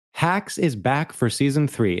Hacks is back for season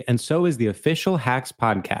 3, and so is the official Hacks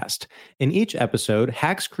podcast. In each episode,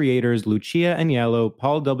 Hacks creators Lucia Agnello,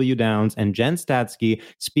 Paul W. Downs, and Jen Statsky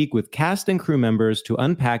speak with cast and crew members to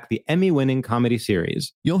unpack the Emmy-winning comedy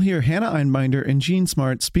series. You'll hear Hannah Einbinder and Gene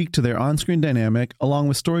Smart speak to their on-screen dynamic, along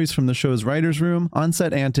with stories from the show's writer's room,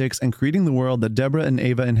 on-set antics, and creating the world that Deborah and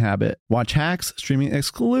Ava inhabit. Watch Hacks, streaming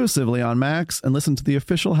exclusively on Max, and listen to the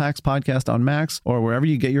official Hacks podcast on Max or wherever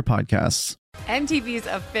you get your podcasts. MTV's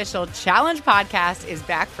official Challenge podcast is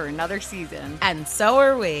back for another season. And so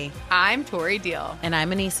are we. I'm Tori Deal. And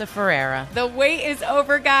I'm Anissa Ferreira. The wait is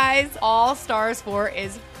over, guys. All Stars 4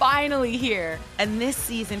 is finally here. And this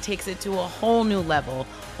season takes it to a whole new level.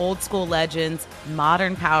 Old school legends,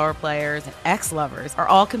 modern power players, and ex-lovers are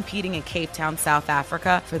all competing in Cape Town, South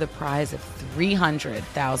Africa for the prize of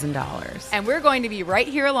 $300,000. And we're going to be right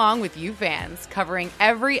here along with you fans, covering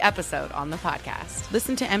every episode on the podcast.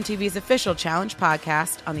 Listen to MTV's official Challenge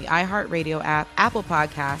podcast on the iHeartRadio app, Apple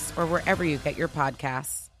Podcasts, or wherever you get your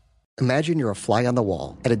podcasts. Imagine you're a fly on the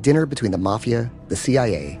wall at a dinner between the Mafia, the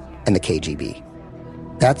CIA, and the KGB.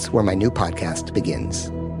 That's where my new podcast begins.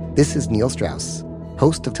 This is Neil Strauss,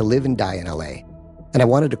 host of To Live and Die in LA, and I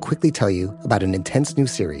wanted to quickly tell you about an intense new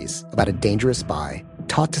series about a dangerous spy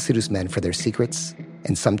taught to seduce men for their secrets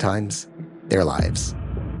and sometimes their lives.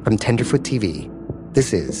 From Tenderfoot TV,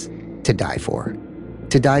 this is To Die For.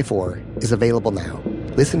 To Die For is available now.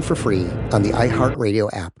 Listen for free on the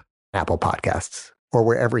iHeartRadio app, Apple Podcasts, or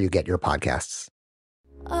wherever you get your podcasts.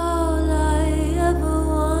 All I ever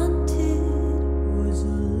wanted was a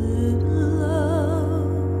little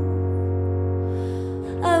love.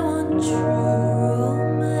 I want true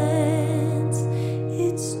romance.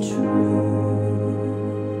 It's true.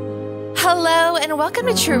 Hello and welcome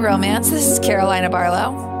to True Romance. This is Carolina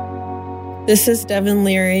Barlow. This is Devin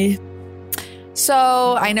Leary.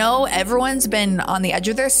 So I know everyone's been on the edge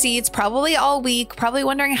of their seats probably all week, probably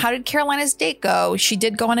wondering, how did Carolina's date go? She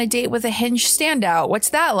did go on a date with a Hinge standout. What's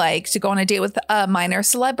that like, to go on a date with a minor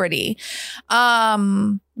celebrity?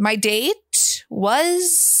 My date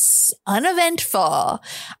was uneventful.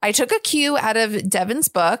 I took a cue out of Devin's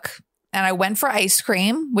book and I went for ice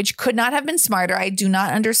cream, which could not have been smarter. I do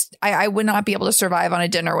not understand. I would not be able to survive on a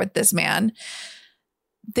dinner with this man.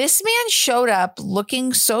 This man showed up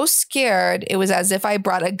looking so scared. It was as if I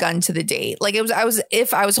brought a gun to the date. Like I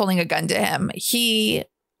was holding a gun to him.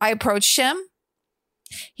 I approached him.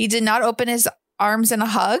 He did not open his arms in a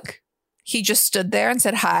hug. He just stood there and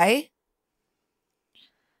said, hi.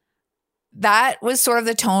 That was sort of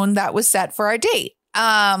the tone that was set for our date.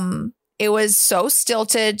 It was so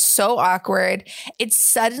stilted, so awkward. It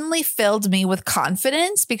suddenly filled me with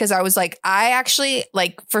confidence because I was like, I actually,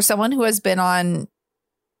 like, for someone who has been on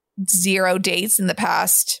 0 dates in the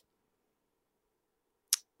past,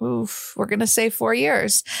 we're going to say 4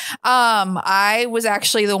 years. I was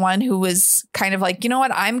actually the one who was kind of like, you know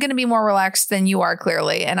what? I'm going to be more relaxed than you are,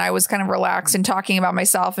 clearly. And I was kind of relaxed and talking about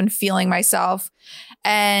myself and feeling myself.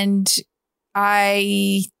 And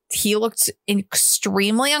he looked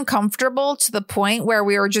extremely uncomfortable to the point where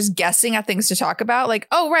we were just guessing at things to talk about. Like,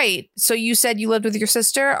 oh, right. So you said you lived with your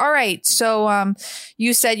sister. All right. So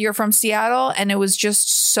you said you're from Seattle. And it was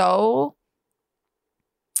just so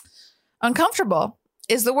uncomfortable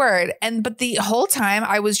is the word. But the whole time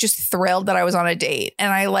I was just thrilled that I was on a date.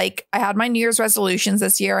 And I had my New Year's resolutions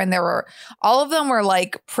this year, and all of them were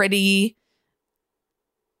like pretty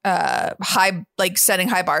high, like setting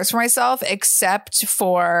high bars for myself, except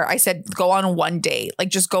for I said go on one date, like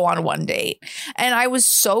just go on one date. And I was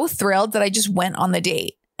so thrilled that I just went on the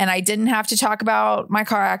date, and I didn't have to talk about my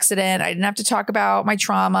car accident. I didn't have to talk about my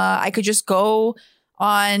trauma. I could just go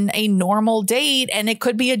on a normal date and it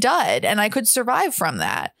could be a dud and I could survive from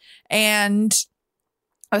that. And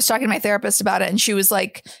I was talking to my therapist about it, and she was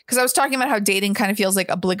like, because I was talking about how dating kind of feels like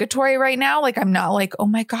obligatory right now. Like, I'm not like, oh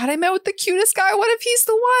my God, I met with the cutest guy. What if he's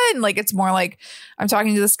the one? Like, it's more like I'm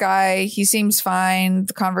talking to this guy. He seems fine.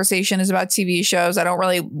 The conversation is about TV shows. I don't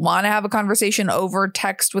really want to have a conversation over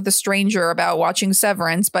text with a stranger about watching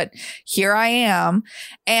Severance, but here I am.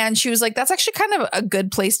 And she was like, that's actually kind of a good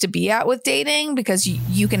place to be at with dating, because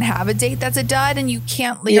you can have a date that's a dud and you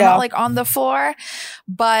can't, you're not like on the floor.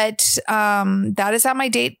 But that is how my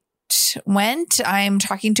date went. I'm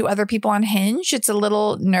talking to other people on Hinge. It's a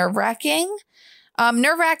little nerve-wracking.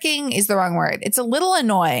 Nerve-wracking is the wrong word. It's a little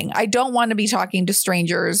annoying. I don't want to be talking to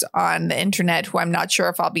strangers on the internet who I'm not sure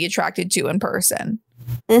if I'll be attracted to in person.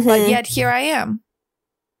 Mm-hmm. But yet here I am.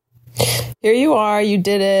 Here you are. You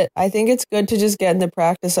did it. I think it's good to just get in the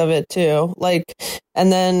practice of it too.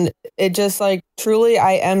 And then it just truly,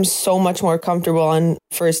 I am so much more comfortable on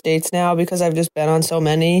first dates now because I've just been on so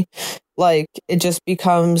many. like it just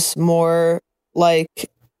becomes more like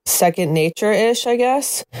second nature-ish, I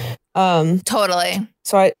guess. Totally.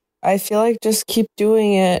 So I feel like just keep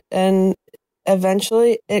doing it, and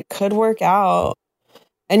eventually it could work out.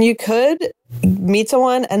 And you could meet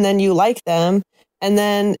someone and then you like them and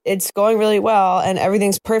then it's going really well and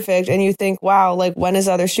everything's perfect and you think, wow, like when is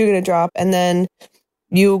the other shoe going to drop? And then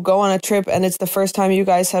you go on a trip and it's the first time you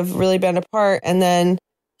guys have really been apart, and then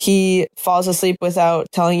he falls asleep without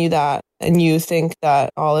telling you that, and you think that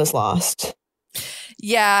all is lost.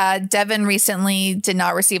 Yeah, Devin recently did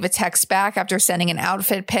not receive a text back after sending an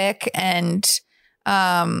outfit pic, and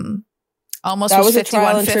almost that was a 51.50.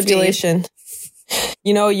 trial and tribulation.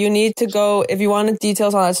 You know, you need to go, if you wanted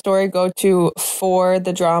details on that story, go to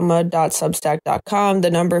forthedrama.substack.com,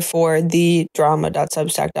 the number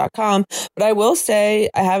 4thedrama.substack.com. But I will say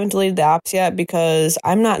I haven't deleted the apps yet because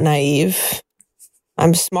I'm not naive.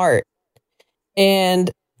 I'm smart.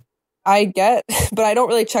 And but I don't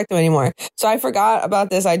really check them anymore. So I forgot about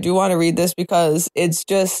this. I do want to read this because it's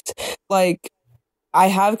just like, I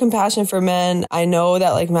have compassion for men. I know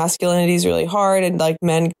that like masculinity is really hard and like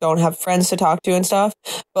men don't have friends to talk to and stuff.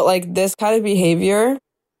 But like this kind of behavior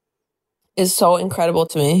is so incredible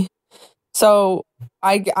to me. So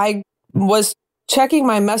I was checking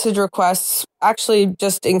my message requests actually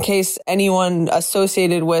just in case anyone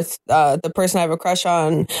associated with the person I have a crush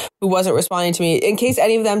on who wasn't responding to me, in case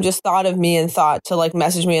any of them just thought of me and thought to like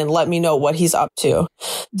message me and let me know what he's up to.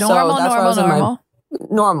 Normal.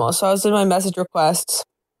 So I was in my message requests.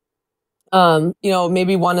 You know,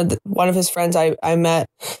 maybe one of his friends I met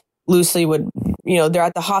loosely would, you know, they're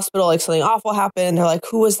at the hospital, like something awful happened, and they're like,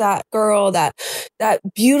 who was that girl, that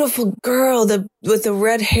beautiful girl with the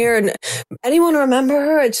red hair, and anyone remember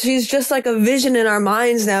her? She's just like a vision in our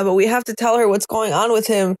minds now, but we have to tell her what's going on with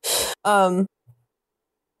him.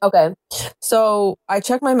 Okay, so I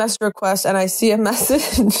check my message request and I see a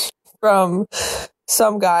message from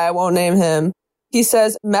some guy, I won't name him. He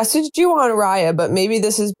says, messaged you on Raya, but maybe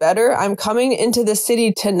this is better. I'm coming into the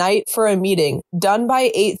city tonight for a meeting. Done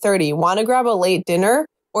by 8:30. Want to grab a late dinner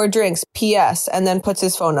or drinks? PS. And then puts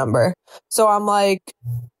his phone number. So I'm like,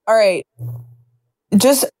 all right.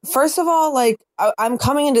 Just first of all, like I'm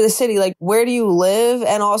coming into the city. Like, where do you live?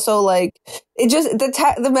 And also, like, it just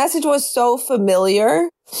the message was so familiar.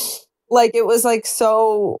 Like it was like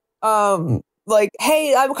so like,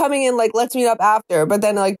 hey, I'm coming in, like, let's meet up after. But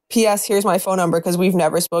then, like, P.S., here's my phone number because we've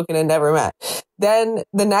never spoken and never met. Then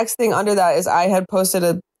the next thing under that is I had posted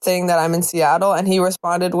a thing that I'm in Seattle, and he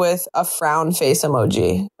responded with a frown face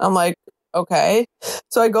emoji. I'm like, okay.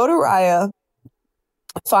 So I go to Raya,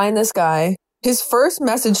 find this guy. His first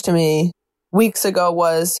message to me weeks ago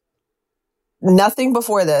was nothing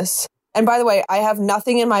before this. And by the way, I have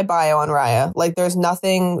nothing in my bio on Raya. Like, there's no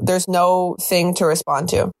thing to respond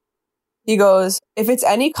to. He goes, if it's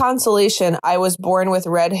any consolation, I was born with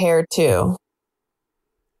red hair too.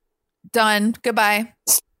 Done. Goodbye.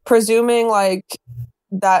 Presuming like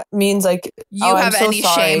that means like you have so any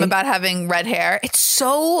sorry. shame about having red hair. It's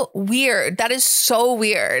so weird. That is so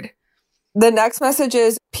weird. The next message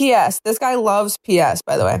is P.S. This guy loves P.S.,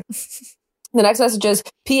 by the way. The next message is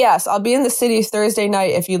P.S. I'll be in the city Thursday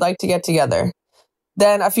night if you'd like to get together.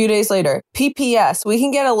 Then a few days later, PPS, we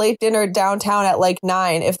can get a late dinner downtown at like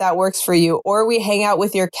 9 if that works for you, or we hang out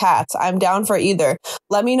with your cats. I'm down for either.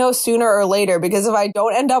 Let me know sooner or later, because if I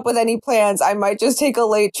don't end up with any plans, I might just take a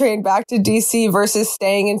late train back to DC versus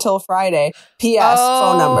staying until Friday. PS,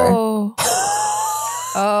 phone number.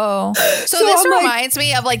 So this reminds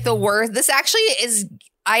me of like the worst. This actually is,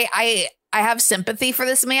 I have sympathy for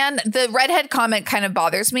this man. The redhead comment kind of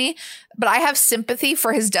bothers me, but I have sympathy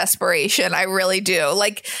for his desperation. I really do.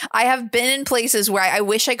 Like, I have been in places where I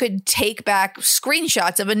wish I could take back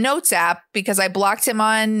screenshots of a notes app because I blocked him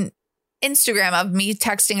on Instagram of me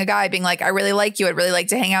texting a guy being like, I really like you. I'd really like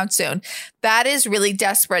to hang out soon. That is really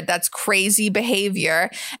desperate. That's crazy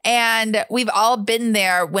behavior. And we've all been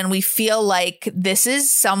there when we feel like this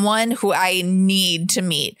is someone who I need to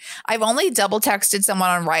meet. I've only double texted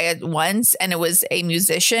someone on Riot once, and it was a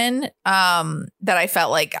musician that I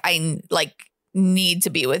felt like I need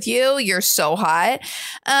to be with you. You're so hot.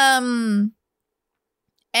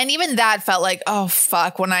 And even that felt like, oh,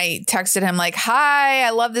 fuck, when I texted him like, hi,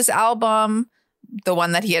 I love this album, the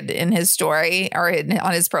one that he had in his story or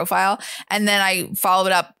on his profile. And then I followed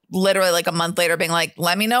it up literally like a month later being like,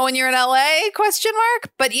 let me know when you're in LA, ?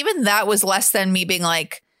 But even that was less than me being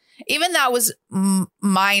like, even that was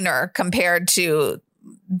minor compared to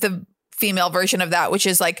the female version of that, which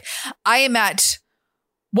is like, I am at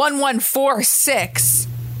 1146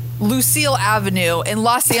 Lucille Avenue in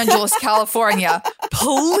Los Angeles, California,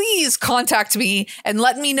 please contact me and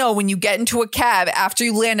let me know when you get into a cab after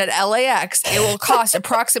you land at LAX. It will cost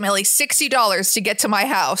approximately $60 to get to my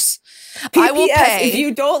house. I will pay. If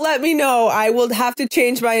you don't let me know, I will have to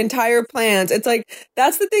change my entire plans. It's like,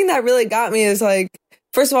 that's the thing that really got me is like,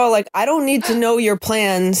 first of all, like, I don't need to know your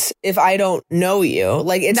plans if I don't know you.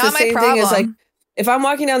 Like, it's Not the same my thing as problem. like, if I'm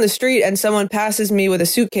walking down the street and someone passes me with a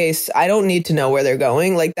suitcase, I don't need to know where they're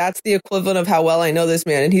going. Like, that's the equivalent of how well I know this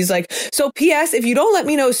man. And he's like, so PS, if you don't let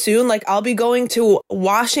me know soon, like, I'll be going to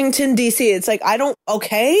Washington, D.C. It's like, I don't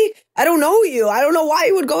know you. I don't know why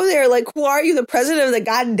you would go there. Like, who are you? The president of the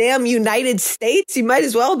goddamn United States? You might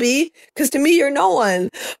as well be, because to me, you're no one.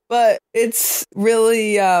 But it's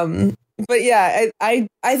really, but yeah, I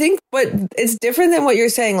think, but it's different than what you're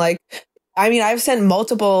saying. Like, I mean, I've sent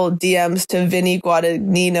multiple DMs to Vinny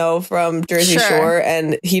Guadagnino from Jersey Shore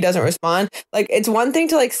and he doesn't respond. Like, it's one thing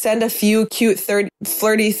to like send a few cute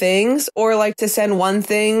flirty things or like to send one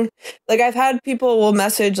thing. Like, I've had people will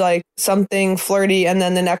message like something flirty and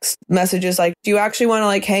then the next message is like, do you actually want to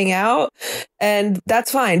like hang out? And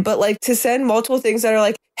that's fine. But like to send multiple things that are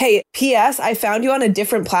like, hey, PS, I found you on a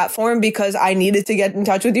different platform because I needed to get in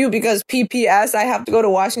touch with you because PPS, I have to go to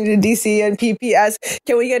Washington, D.C. and PPS,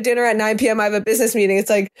 can we get dinner at 9 p.m.? I have a business meeting. It's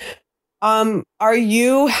like, are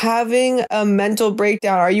you having a mental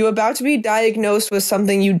breakdown? Are you about to be diagnosed with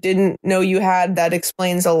something you didn't know you had? That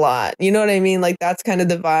explains a lot. You know what I mean? Like, that's kind of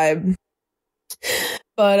the vibe.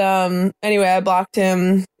 But anyway, I blocked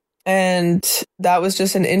him and that was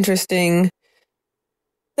just an interesting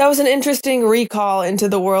recall into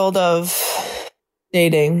the world of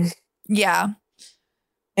dating. Yeah.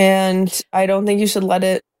 And I don't think you should let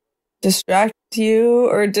it distract you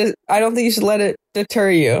I don't think you should let it deter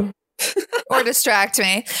you. Or distract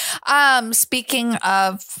me. Speaking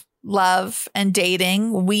of love and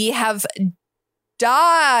dating, we have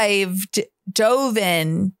dipped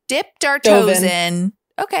our toes in.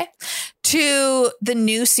 Okay. To the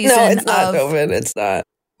new season. No, it's not Dovin. It's not.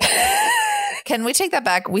 Can we take that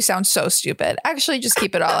back? We sound so stupid. Actually, just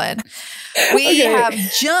keep it all in. We have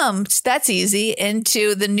jumped, that's easy,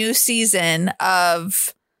 into the new season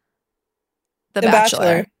of The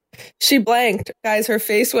Bachelor. She blanked. Guys, her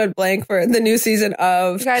face went blank for the new season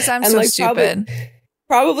of... Guys, I'm so stupid.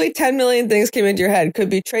 Probably 10 million things came into your head.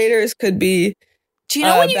 Could be traitors, could be... Do you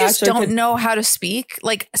know when you just don't know how to speak?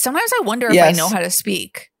 Like, sometimes I wonder if I know how to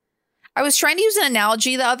speak. I was trying to use an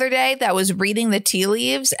analogy the other day that was reading the tea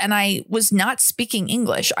leaves and I was not speaking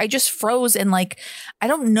English. I just froze and like, I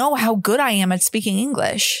don't know how good I am at speaking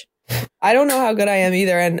English. I don't know how good I am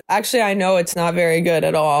either. And actually, I know it's not very good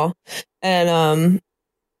at all. And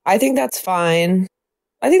I think that's fine.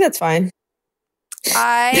 I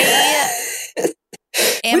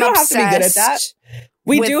am we don't have to be good at that.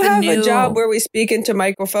 We do have a job where we speak into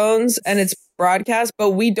microphones and it's broadcast, but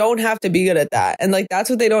we don't have to be good at that. And like, that's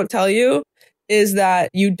what they don't tell you is that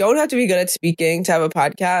you don't have to be good at speaking to have a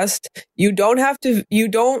podcast. You don't have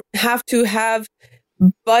to have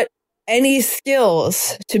but any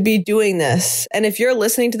skills to be doing this. And if you're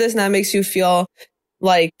listening to this and that makes you feel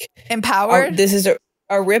like empowered, this is a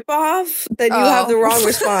ripoff, then you have the wrong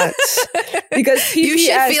response. Because PPS, you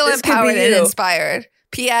should feel empowered and inspired.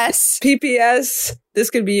 PPS, this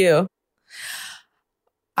could be you.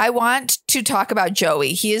 I want to talk about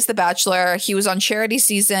Joey. He is the Bachelor. He was on Charity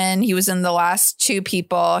season. He was in the last two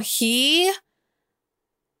people. I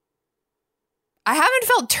haven't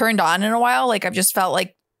felt turned on in a while. Like, I've just felt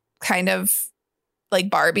like kind of like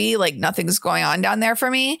Barbie, like nothing's going on down there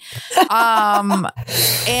for me.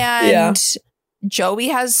 Joey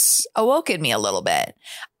has awoken me a little bit.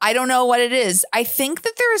 I don't know what it is. I think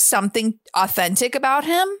that there is something authentic about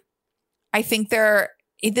him. I think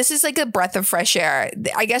this is like a breath of fresh air.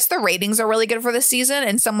 I guess the ratings are really good for this season.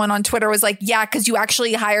 And someone on Twitter was like, yeah, because you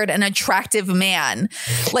actually hired an attractive man.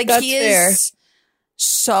 Like, he is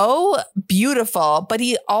so beautiful, but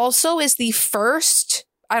he also is the first.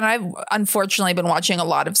 And I've unfortunately been watching a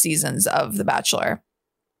lot of seasons of The Bachelor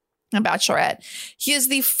and Bachelorette. He is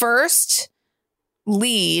the first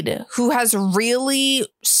lead who has really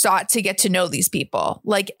sought to get to know these people.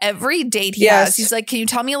 Like, every date he has, he's like, can you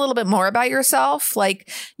tell me a little bit more about yourself? Like,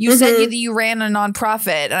 you said you ran a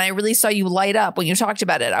nonprofit and I really saw you light up when you talked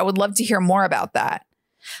about it. I would love to hear more about that.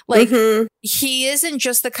 Like, he isn't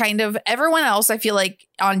just the kind of, everyone else I feel like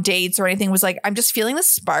on dates or anything was like, I'm just feeling the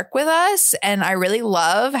spark with us. And I really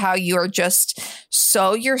love how you're just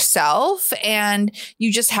so yourself and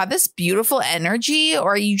you just have this beautiful energy,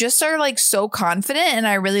 or you just are like so confident. And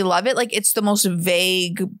I really love it. Like, it's the most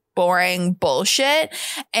vague, boring bullshit.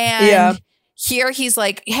 And here he's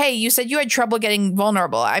like, hey, you said you had trouble getting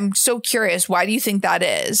vulnerable. I'm so curious. Why do you think that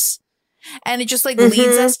is? And it just like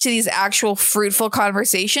leads us to these actual fruitful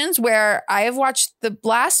conversations where I have watched the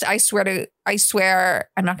last, I swear,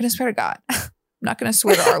 I'm not going to swear to God. I'm not going to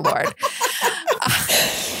swear to our Lord.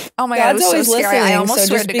 Oh my God, it was so scary. I almost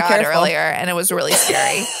swore to God earlier and it was really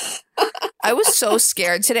scary. I was so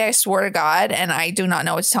scared today. I swore to God and I do not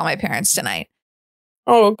know what to tell my parents tonight.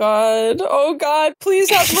 Oh God, please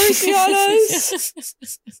have mercy on us.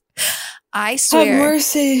 I swear. Have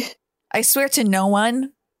mercy. I swear to no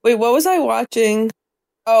one. Wait, what was I watching?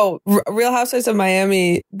 Oh, Real Housewives of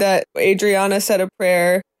Miami, that Adriana said a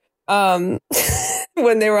prayer when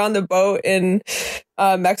they were on the boat in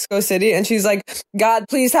Mexico City. And she's like, God,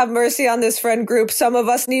 please have mercy on this friend group. Some of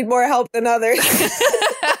us need more help than others.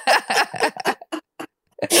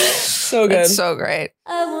 So good. It's so great.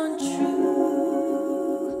 I want true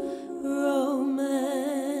romance.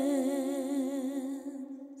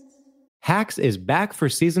 Hacks is back for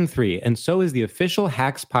season 3, and so is the official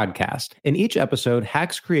Hacks podcast. In each episode,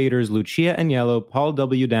 Hacks creators Lucia Agnello, Paul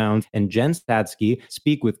W. Downs, and Jen Statsky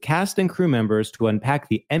speak with cast and crew members to unpack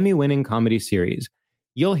the Emmy-winning comedy series.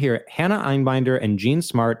 You'll hear Hannah Einbinder and Jean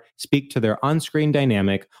Smart speak to their on-screen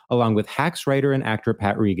dynamic, along with Hacks writer and actor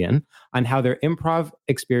Pat Regan, on how their improv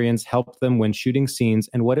experience helped them when shooting scenes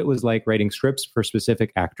and what it was like writing scripts for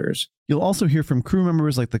specific actors. You'll also hear from crew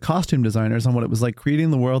members like the costume designers on what it was like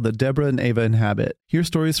creating the world that Deborah and Ava inhabit. Hear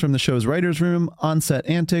stories from the show's writer's room, on-set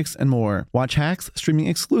antics, and more. Watch Hacks streaming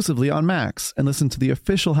exclusively on Max, and listen to the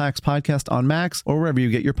official Hacks podcast on Max or wherever you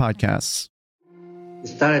get your podcasts. We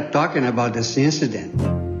started talking about this incident.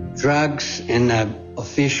 Drugs and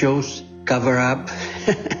officials cover up.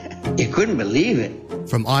 You couldn't believe it.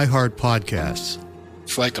 From iHeart Podcasts.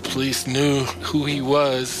 It's like the police knew who he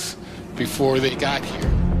was before they got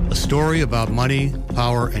here. A story about money,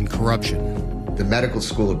 power, and corruption. The medical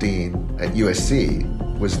school dean at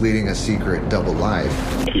USC was leading a secret double life.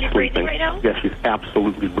 She's breathing right now? Yes, she's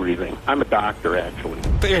absolutely breathing. I'm a doctor, actually.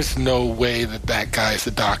 There's no way that guy's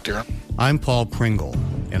a doctor. I'm Paul Pringle,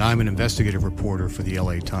 and I'm an investigative reporter for the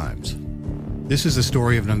LA Times. This is the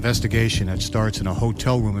story of an investigation that starts in a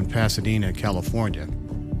hotel room in Pasadena, California,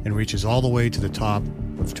 and reaches all the way to the top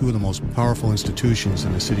of two of the most powerful institutions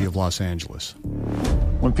in the city of Los Angeles.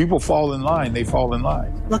 When people fall in line, they fall in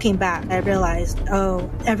line. Looking back, I realized,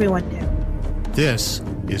 everyone knew. This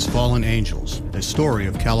is Fallen Angels, a story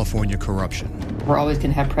of California corruption. We're always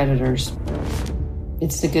going to have predators.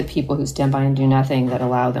 It's the good people who stand by and do nothing that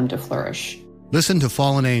allow them to flourish. Listen to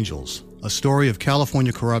Fallen Angels, a story of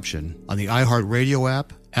California corruption on the iHeartRadio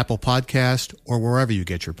app, Apple Podcast, or wherever you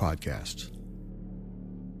get your podcasts.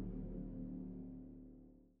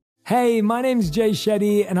 Hey, my name's Jay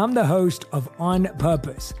Shetty, and I'm the host of On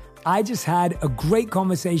Purpose. I just had a great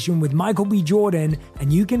conversation with Michael B. Jordan,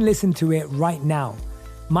 and you can listen to it right now.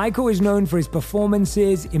 Michael is known for his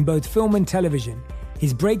performances in both film and television.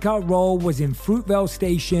 His breakout role was in Fruitvale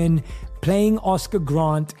Station, playing Oscar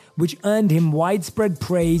Grant, which earned him widespread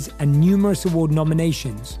praise and numerous award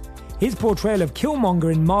nominations. His portrayal of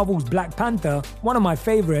Killmonger in Marvel's Black Panther, one of my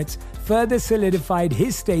favorites, further solidified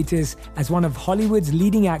his status as one of Hollywood's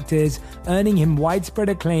leading actors, earning him widespread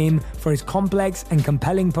acclaim for his complex and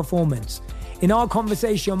compelling performance. In our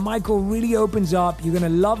conversation, Michael really opens up. You're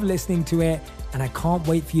going to love listening to it, and I can't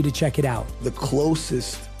wait for you to check it out. The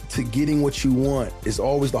closest to getting what you want is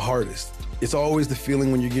always the hardest. It's always the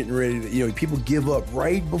feeling when you're getting ready to, people give up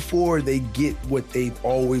right before they get what they've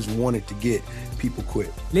always wanted to get. People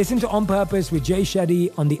quit. Listen to On Purpose with Jay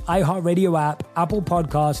Shetty on the iHeartRadio app, Apple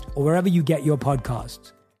Podcast, or wherever you get your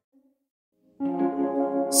podcasts.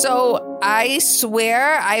 So I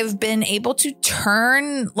swear I've been able to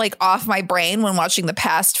turn off my brain when watching the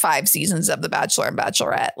past 5 seasons of The Bachelor and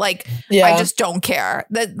Bachelorette. I just don't care.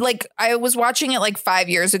 That I was watching it 5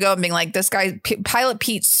 years ago and being like, this guy, Pilot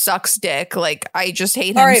Pete sucks dick. I just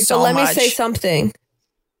hate him so much. All right, but let me say something.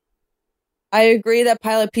 I agree that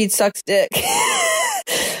Pilot Pete sucks dick.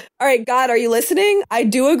 All right, God, are you listening? I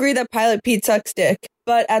do agree that Pilot Pete sucks dick.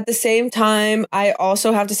 But at the same time, I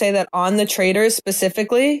also have to say that on The Traitors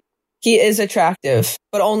specifically, he is attractive,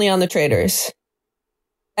 but only on The Traitors.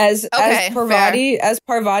 As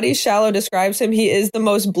Parvati Shallow describes him, he is the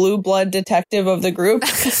most blue blood detective of the group,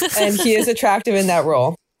 and he is attractive in that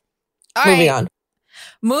role. Moving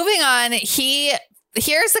on.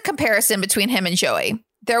 Here's the comparison between him and Joey.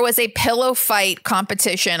 There was a pillow fight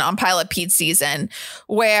competition on Pilot Pete's season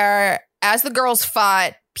where, as the girls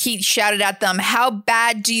fought, Pete shouted at them, "How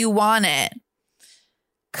bad do you want it?"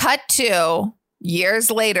 Cut to Years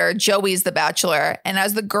later, Joey's the Bachelor. And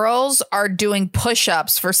as the girls are doing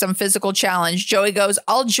push-ups for some physical challenge, Joey goes,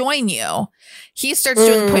 I'll join you. He starts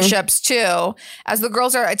doing push-ups too. As the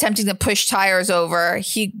girls are attempting to push tires over,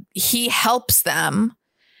 he helps them.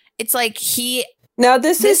 It's like Now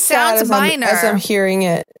this is sounds sad minor. as I'm hearing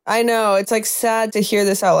it. I know, it's like sad to hear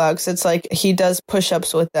this out loud because it's like he does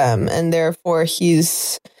push-ups with them and therefore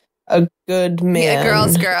he's a good man. Yeah,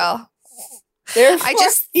 girl's girl. Therefore,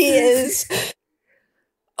 he is.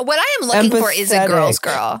 What I am looking for is a girl's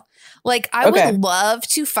girl. Like, I Okay. would love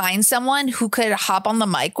to find someone who could hop on the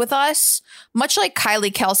mic with us, much like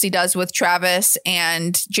Kylie Kelsey does with Travis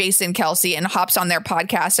and Jason Kelsey and hops on their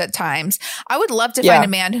podcast at times. I would love to find a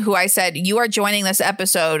man who I said, you are joining this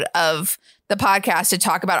episode of the podcast to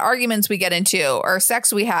talk about arguments we get into or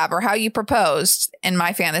sex we have or how you proposed. In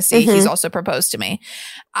my fantasy, he's also proposed to me.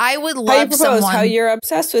 I would love someone. How you're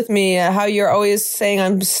obsessed with me, how you're always saying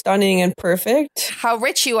I'm stunning and perfect. How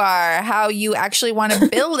rich you are, how you actually want to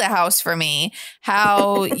build a house for me,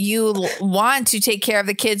 how you want to take care of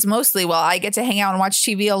the kids mostly while I get to hang out and watch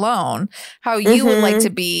TV alone, how you would like to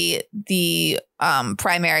be the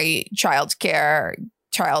primary caretaker,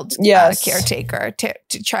 child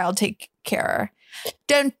take care.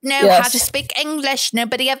 Don't know how to speak English.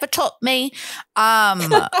 Nobody ever taught me.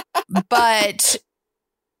 But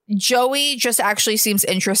Joey just actually seems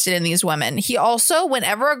interested in these women. He also,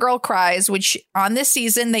 whenever a girl cries, which on this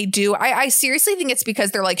season they do, I seriously think it's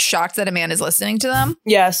because they're like shocked that a man is listening to them.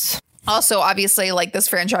 Yes. Also, obviously, like this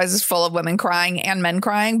franchise is full of women crying and men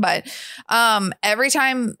crying, but every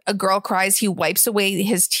time a girl cries, he wipes away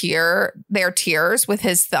their tears with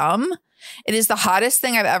his thumb. It is the hottest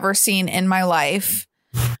thing I've ever seen in my life.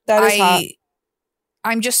 That is hot.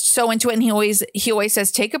 I'm just so into it. And he always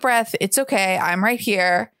says, take a breath. It's okay. I'm right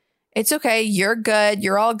here. It's okay. You're good.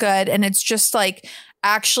 You're all good. And it's just like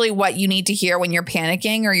actually what you need to hear when you're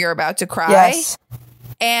panicking or you're about to cry. Yes.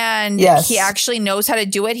 And he actually knows how to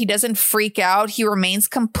do it. He doesn't freak out. He remains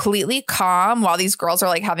completely calm while these girls are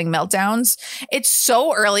like having meltdowns. It's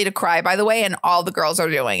so early to cry, by the way, and all the girls are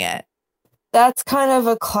doing it. That's kind of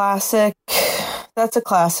a classic. That's a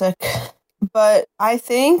classic. But I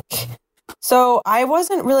think, so I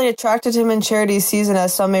wasn't really attracted to him in Charity's season,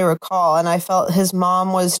 as some may recall, and I felt his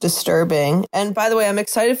mom was disturbing. And by the way, I'm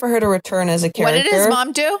excited for her to return as a character. What did his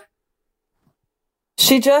mom do?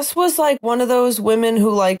 She just was like one of those women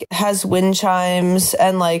who like has wind chimes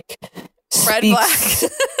and like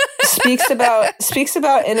speaks about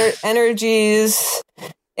energies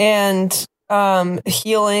and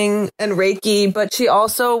healing and Reiki, but she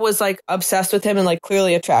also was like obsessed with him and like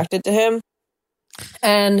clearly attracted to him.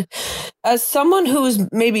 And as someone who's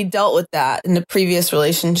maybe dealt with that in the previous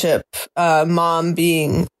relationship, mom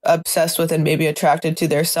being obsessed with and maybe attracted to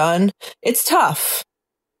their son, it's tough.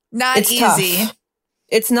 It's easy. Tough.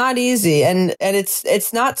 It's not easy, and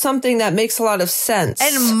it's not something that makes a lot of sense.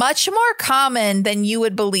 And much more common than you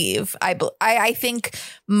would believe. I think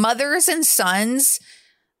mothers and sons,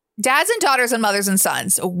 dads and daughters and mothers and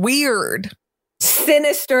sons, weird.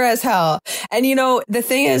 Sinister as hell. And you know, the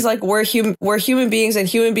thing is, like, we're human beings, and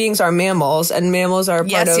human beings are mammals, and mammals are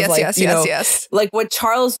part of like what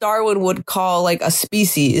Charles Darwin would call like a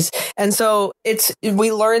species. And so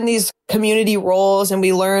we learn these community roles, and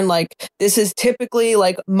we learn like this is typically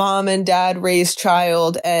like mom and dad raise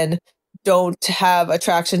child and don't have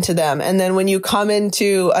attraction to them. And then when you come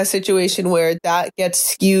into a situation where that gets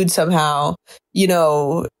skewed somehow, you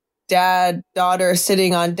know, daughter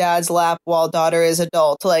sitting on dad's lap while daughter is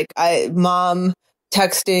adult, like mom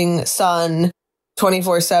texting son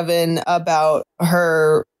 24/7 about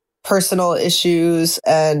her personal issues,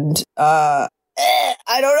 and I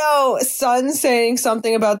don't know, son saying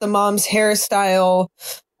something about the mom's hairstyle.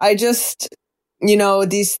 I just, you know,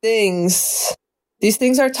 these things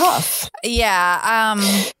are tough. Yeah.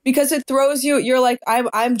 Because it throws you're like,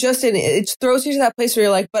 I'm just in it. It throws you to that place where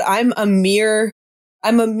you're like, but I'm a mere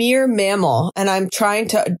mammal, and I'm trying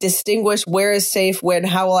to distinguish where is safe, when,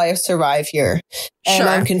 how will I survive here? And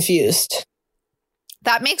I'm confused.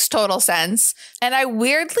 That makes total sense. And I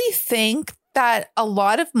weirdly think that a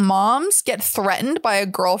lot of moms get threatened by a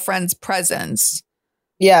girlfriend's presence.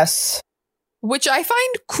 Yes. Which I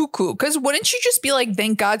find cuckoo, because wouldn't you just be like,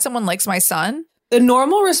 thank God someone likes my son? The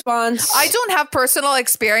normal response... I don't have personal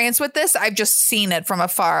experience with this. I've just seen it from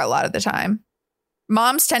afar a lot of the time.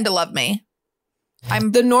 Moms tend to love me.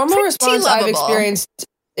 The normal response I've experienced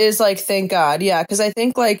is like, thank God. Yeah. Cause I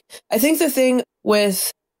think the thing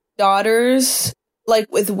with daughters, like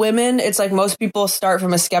with women, it's like most people start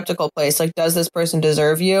from a skeptical place. Like, does this person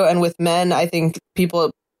deserve you? And with men, I think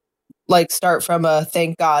people like start from a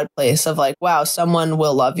thank God place of like, wow, someone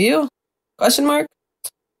will love you. Question mark?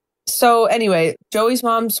 So anyway, Joey's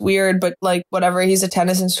mom's weird, but like whatever. He's a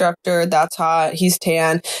tennis instructor. That's hot. He's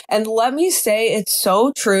tan. And let me say, it's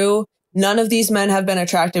so true. None of these men have been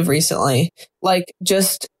attractive recently. Like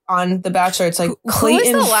just on The Bachelor, it's like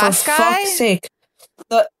Clayton, who is the last for guy? fuck's sake.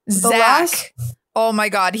 The Zach. last, Oh my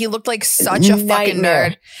God. He looked like such a fucking Nightmare.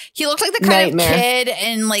 nerd. He looked like the kind Nightmare. of kid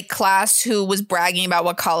in like class who was bragging about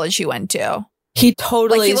what college he went to. he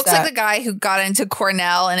totally Like he is looks that. like the guy who got into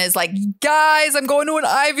Cornell and is like, guys, I'm going to an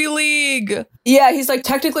Ivy League. Yeah, he's like,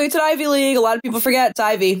 technically it's an Ivy League. A lot of people forget it's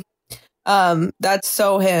Ivy. That's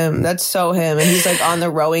so him. That's so him. And he's like on the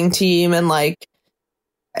rowing team and like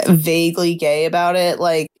vaguely gay about it.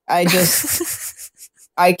 Like I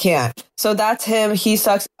can't. So that's him. He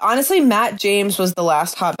sucks. Honestly, Matt James was the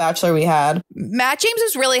last hot Bachelor we had. Matt James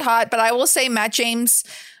is really hot, but I will say Matt James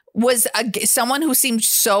was someone who seemed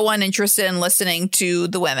so uninterested in listening to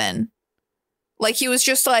the women. Like he was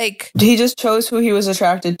just like, He just chose who he was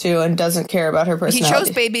attracted to and doesn't care about her he personality.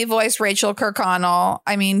 chose baby voice Rachel Kirkconnell.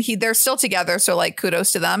 I mean, they're still together, so like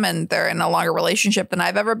kudos to them, and they're in a longer relationship than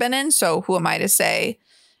I've ever been in. So who am I to say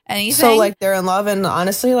anything? So like they're in love, and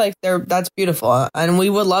honestly, like that's beautiful, and we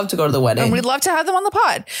would love to go to the wedding. And we'd love to have them on the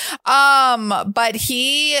pod. But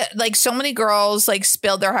he, like, so many girls like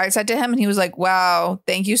spilled their hearts out to him, and he was like, wow,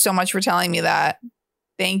 thank you so much for telling me that.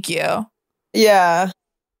 Thank you. Yeah.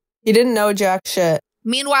 He didn't know jack shit.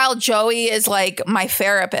 Meanwhile, Joey is like my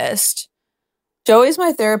therapist. Joey's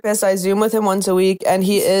my therapist. I Zoom with him once a week, and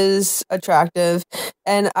he is attractive.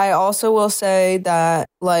 And I also will say that,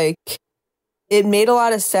 like, it made a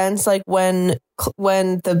lot of sense, like, when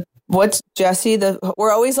what's Jesse?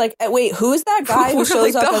 We're always like, wait, who's that guy who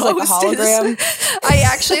shows up as like a hologram? I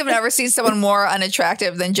actually have never seen someone more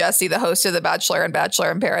unattractive than Jesse, the host of The Bachelor and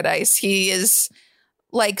Bachelor in Paradise. He is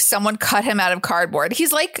like someone cut him out of cardboard.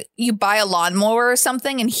 He's like you buy a lawnmower or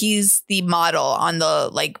something, and he's the model on the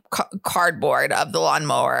like cardboard of the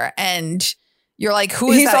lawnmower, and you're like,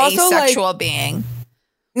 who is He's that also, asexual like, being?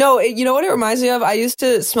 No, you know what it reminds me of? I used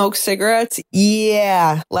to smoke cigarettes.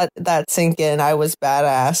 Yeah, let that sink in. I was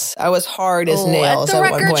badass. I was hard as nails Let the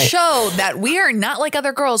at one record point. show that we are not like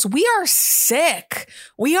other girls. We are sick.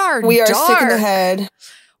 We are sick in the dark. head.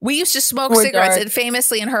 We used to smoke We're cigarettes, dark. and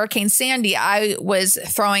famously in Hurricane Sandy, I was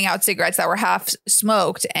throwing out cigarettes that were half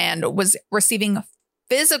smoked and was receiving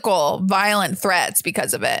physical, violent threats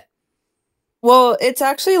because of it. Well, it's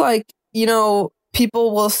actually like, you know,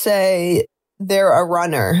 people will say they're a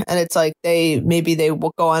runner, and it's like they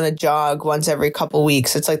will go on a jog once every couple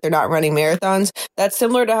weeks. It's like they're not running marathons. That's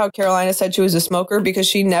similar to how Carolina said she was a smoker, because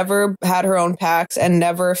she never had her own packs and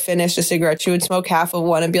never finished a cigarette. She would smoke half of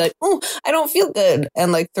one and be like, oh, I don't feel good,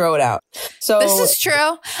 and like throw it out. So this is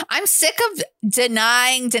true. I'm sick of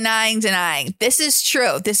denying. This is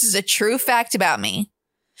true. This is a true fact about me.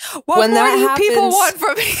 What when more that do happens, people want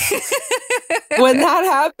from me? when that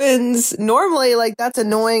happens, normally, like, that's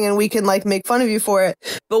annoying and we can like make fun of you for it.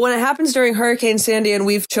 But when it happens during Hurricane Sandy and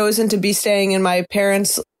we've chosen to be staying in my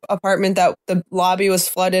parents' apartment, that the lobby was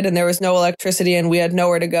flooded and there was no electricity and we had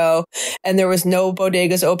nowhere to go and there was no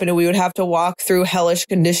bodegas open, and we would have to walk through hellish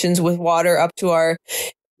conditions with water up to our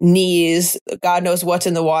knees. God knows what's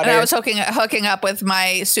in the water. And I was hooking up with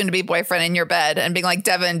my soon-to-be boyfriend in your bed and being like,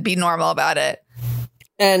 Devin, be normal about it.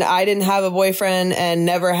 And I didn't have a boyfriend and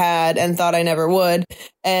never had and thought I never would.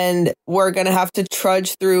 And we're going to have to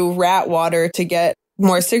trudge through rat water to get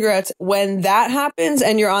more cigarettes. When that happens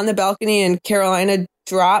and you're on the balcony and Carolina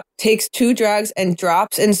takes 2 drags and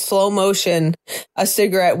drops in slow motion a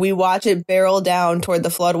cigarette, we watch it barrel down toward the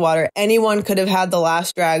floodwater. Anyone could have had the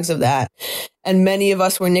last drags of that. And many of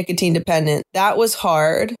us were nicotine dependent. That was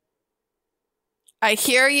hard. I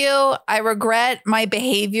hear you. I regret my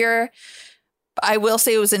behavior. I will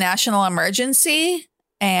say it was a national emergency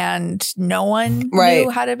and no one knew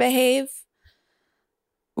how to behave.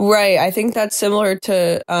 Right. I think that's similar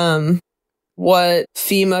to what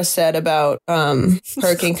FEMA said about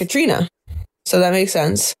Hurricane Katrina. So that makes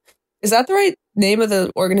sense. Is that the right name of the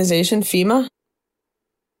organization, FEMA?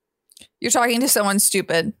 You're talking to someone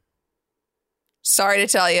stupid. Sorry to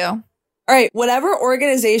tell you. All right, whatever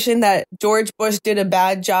organization that George Bush did a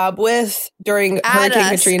bad job with during Hurricane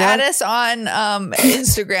Katrina. Add us on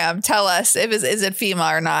Instagram. Tell us, is it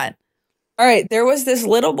FEMA or not? All right, there was this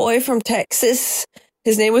little boy from Texas.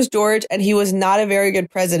 His name was George, and he was not a very good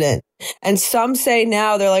president. And some say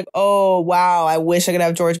now, they're like, oh, wow, I wish I could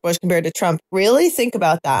have George Bush compared to Trump. Really? Think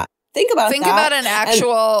about that. Think about an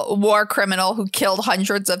actual war criminal who killed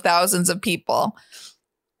hundreds of thousands of people.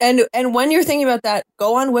 And when you're thinking about that,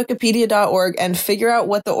 go on wikipedia.org and figure out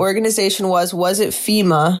what the organization was. Was it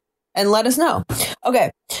FEMA? and let us know.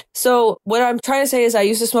 Okay. So what I'm trying to say is I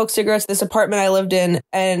used to smoke cigarettes this apartment I lived in,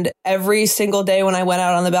 and every single day when I went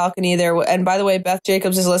out on the balcony there, and by the way, Beth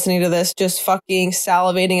Jacobs is listening to this, just fucking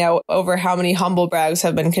salivating out over how many humble brags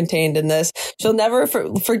have been contained in this. She'll never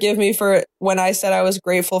forgive me for when I said I was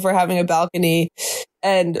grateful for having a balcony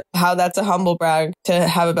and how that's a humble brag to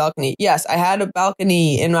have a balcony. Yes, I had a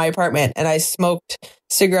balcony in my apartment and I smoked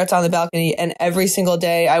cigarettes on the balcony, and every single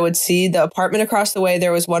day I would see the apartment across the way.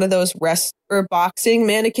 There was one of those wrestler boxing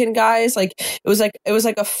mannequin guys. Like it was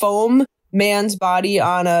like a foam man's body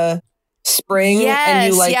on a spring.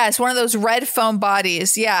 Yes, and yes, one of those red foam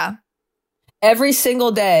bodies. Yeah. Every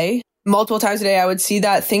single day, multiple times a day, I would see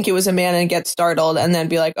that, think it was a man and get startled and then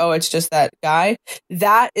be like, oh, it's just that guy.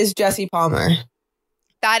 That is Jesse Palmer.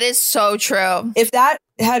 That is so true. If that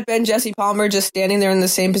had been Jesse Palmer just standing there in the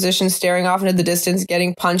same position, staring off into the distance,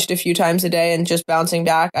 getting punched a few times a day and just bouncing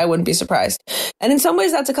back, I wouldn't be surprised. And in some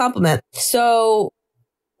ways, that's a compliment. So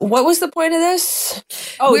what was the point of this?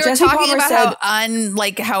 Oh, we were Jesse talking Palmer about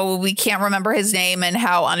said, how we can't remember his name and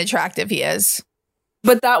how unattractive he is.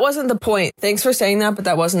 But that wasn't the point. Thanks for saying that, but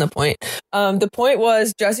that wasn't the point. The point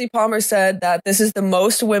was Jesse Palmer said that this is the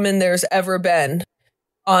most women there's ever been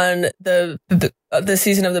on the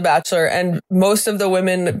season of The Bachelor, and most of the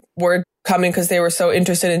women were coming because they were so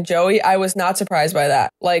interested in Joey. I was not surprised by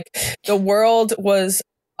that. Like, the world was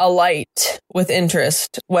alight with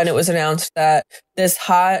interest when it was announced that this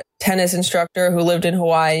hot tennis instructor who lived in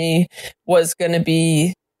Hawaii was going to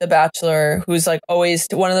be The Bachelor, who's like always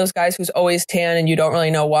one of those guys who's always tan and you don't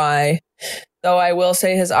really know why. Though I will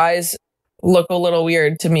say his eyes look a little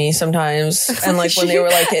weird to me sometimes. And like when they were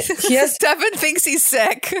like, Devin thinks he's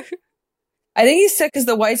sick. I think he's sick because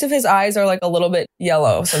the whites of his eyes are like a little bit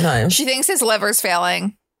yellow sometimes. She thinks his liver's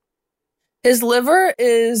failing. His liver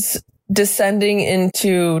is descending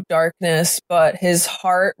into darkness, but his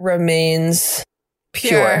heart remains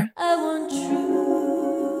pure. I want true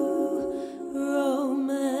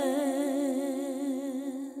romance.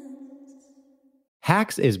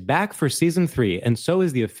 Hacks is back for season 3, and so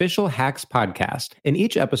is the official Hacks podcast. In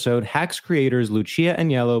each episode, Hacks creators Lucia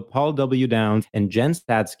Agnello, Paul W. Downs, and Jen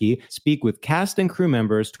Statsky speak with cast and crew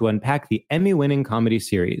members to unpack the Emmy-winning comedy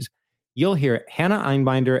series. You'll hear Hannah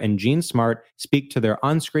Einbinder and Jean Smart speak to their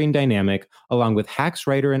on-screen dynamic, along with Hacks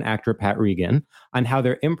writer and actor Pat Regan, on how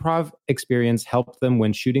their improv experience helped them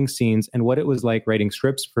when shooting scenes and what it was like writing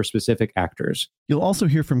scripts for specific actors. You'll also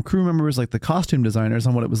hear from crew members like the costume designers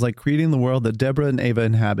on what it was like creating the world that Deborah and Ava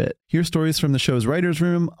inhabit. Hear stories from the show's writer's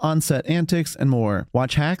room, on-set antics, and more.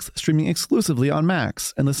 Watch Hacks streaming exclusively on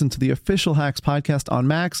Max, and listen to the official Hacks podcast on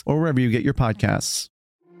Max or wherever you get your podcasts.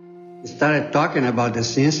 Started talking about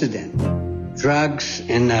this incident. Drugs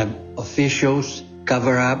and officials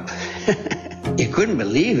cover up. You couldn't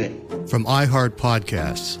believe it. From iHeart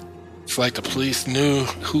Podcasts. It's like the police knew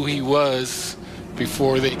who he was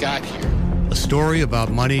before they got here. A story about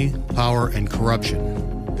money, power, and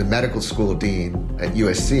corruption. The medical school dean at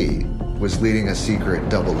USC was leading a secret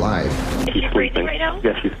double life. She's breathing right now?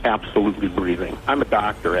 Yes, she's absolutely breathing. I'm a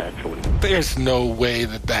doctor, actually. There's no way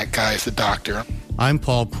that guy's a doctor. I'm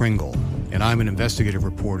Paul Pringle, and I'm an investigative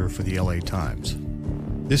reporter for the LA Times.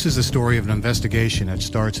 This is the story of an investigation that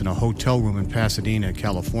starts in a hotel room in Pasadena,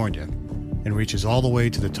 California, and reaches all the way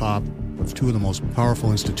to the top of two of the most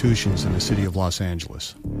powerful institutions in the city of Los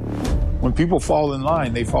Angeles. When people fall in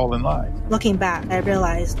line, they fall in line. Looking back, I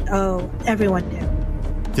realized, oh, everyone knew.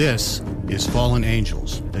 This is Fallen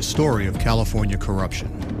Angels, a story of California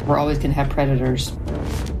corruption. We're always going to have predators.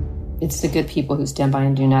 It's the good people who stand by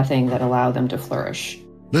and do nothing that allow them to flourish.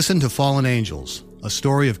 Listen to Fallen Angels, a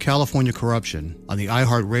story of California corruption on the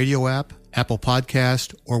iHeartRadio app, Apple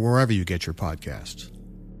Podcast, or wherever you get your podcasts.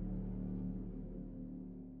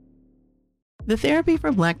 The Therapy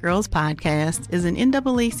for Black Girls podcast is an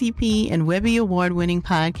NAACP and Webby Award-winning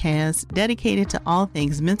podcast dedicated to all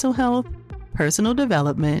things mental health, personal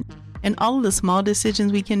development, and all of the small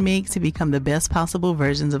decisions we can make to become the best possible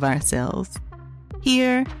versions of ourselves.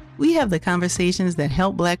 Here, we have the conversations that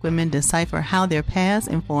help Black women decipher how their past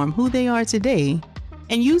inform who they are today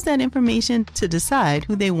and use that information to decide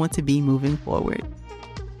who they want to be moving forward.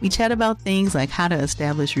 We chat about things like how to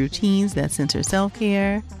establish routines that center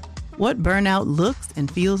self-care, what burnout looks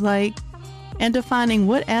and feels like, and defining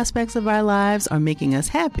what aspects of our lives are making us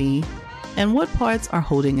happy and what parts are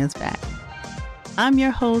holding us back. I'm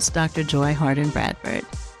your host, Dr. Joy Harden Bradford,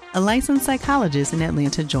 a licensed psychologist in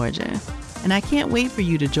Atlanta, Georgia, and I can't wait for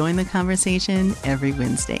you to join the conversation every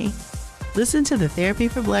Wednesday. Listen to the Therapy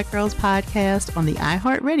for Black Girls podcast on the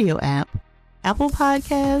iHeartRadio app, Apple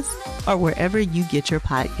Podcasts, or wherever you get your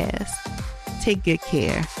podcasts. Take good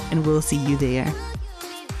care, and we'll see you there.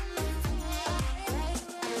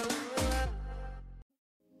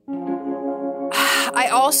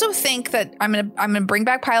 also think that I'm gonna bring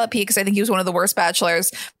back Pilot Pete because I think he was one of the worst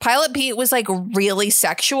bachelors. Pilot Pete was like really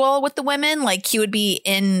sexual with the women. Like he would be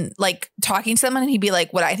in like talking to them and he'd be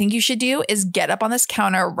like, what I think you should do is get up on this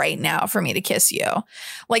counter right now for me to kiss you.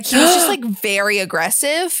 Like he was just like very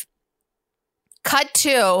aggressive. Cut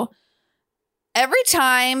to every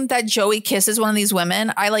time that Joey kisses one of these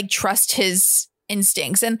women, I like trust his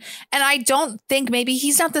instincts. And I don't think maybe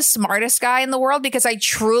he's not the smartest guy in the world because I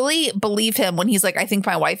truly believe him when he's like, I think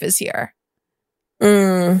my wife is here.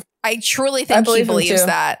 I truly think he believes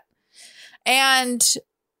that. And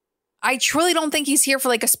I truly don't think he's here for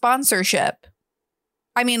like a sponsorship.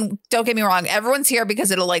 I mean, don't get me wrong. Everyone's here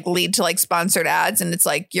because it'll like lead to like sponsored ads. And it's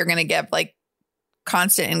like, you're going to get like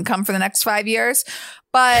constant income for the next 5 years.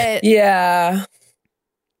 But yeah,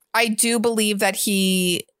 I do believe that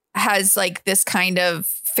he has like this kind of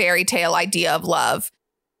fairy tale idea of love.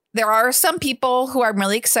 There are some people who I'm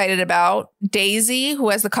really excited about. Daisy, who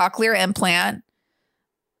has the cochlear implant.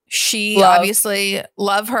 She obviously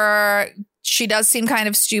love her. She does seem kind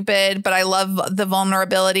of stupid, but I love the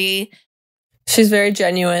vulnerability. She's very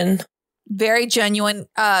genuine. Very genuine.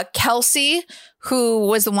 Kelsey, who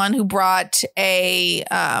was the one who brought a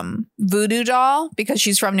voodoo doll because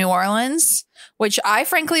she's from New Orleans, which I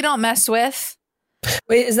frankly don't mess with.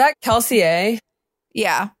 Wait, is that Kelsey A?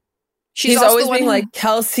 Yeah. He's always being like,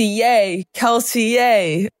 Kelsey A, Kelsey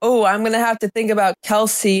A. Oh, I'm going to have to think about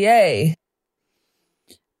Kelsey A.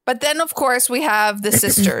 But then, of course, we have the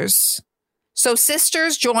sisters. So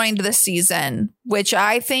sisters joined this season, which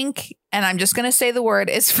I think, and I'm just going to say the word,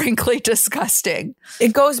 is frankly disgusting.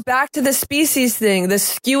 It goes back to the species thing, the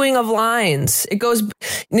skewing of lines. It goes,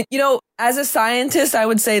 you know, as a scientist, I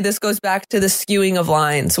would say this goes back to the skewing of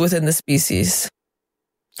lines within the species.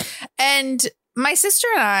 And my sister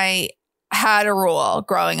and I had a rule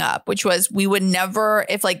growing up, which was we would never,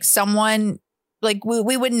 if like someone, like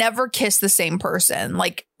we would never kiss the same person.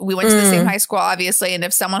 Like we went to the same high school, obviously. And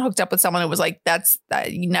if someone hooked up with someone, it was like, that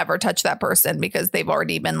you never touch that person because they've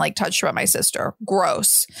already been like touched by my sister.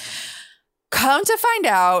 Gross. Come to find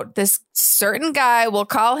out, this certain guy, we'll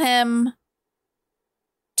call him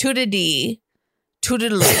Tootadee,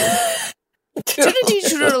 Toodaloo. Tootadee,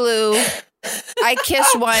 Toodaloo. I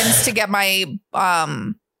kissed once to get my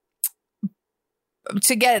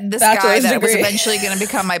to get this guy that was eventually going to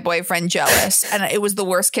become my boyfriend jealous, and it was the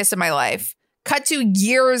worst kiss of my life. Cut to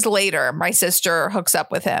years later, my sister hooks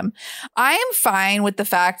up with him. I am fine with the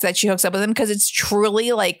fact that she hooks up with him because it's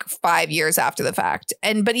truly like 5 years after the fact.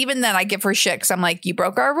 But even then, I give her shit because I'm like, you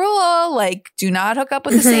broke our rule. Like, do not hook up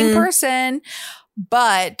with the same person.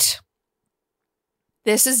 But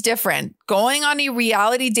this is different. Going on a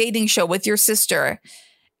reality dating show with your sister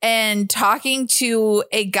and talking to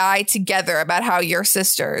a guy together about how you're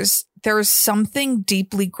sisters, there's something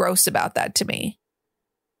deeply gross about that to me.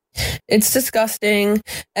 It's disgusting.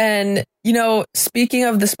 And, you know, speaking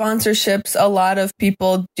of the sponsorships, a lot of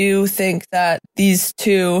people do think that these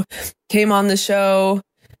two came on the show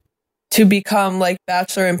to become like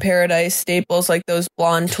Bachelor in Paradise staples, like those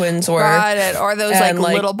blonde twins were. Got it. Or those like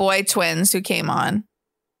little boy twins who came on.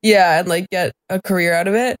 Yeah, and like get a career out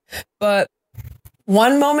of it. But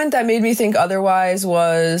one moment that made me think otherwise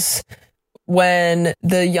was when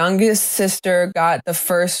the youngest sister got the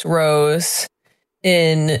first rose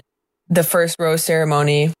in the first rose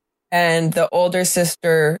ceremony, and the older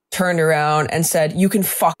sister turned around and said, "You can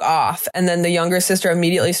fuck off." And then the younger sister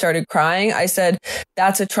immediately started crying. I said,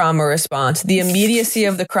 that's a trauma response. The immediacy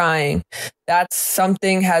of the crying, that's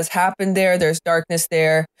something has happened there. There's darkness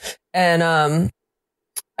there. And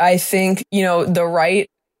I think, you know, the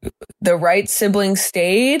right sibling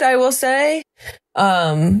stayed, I will say.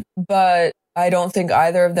 But I don't think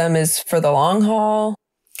either of them is for the long haul.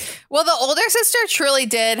 Well, the older sister truly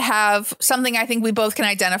did have something I think we both can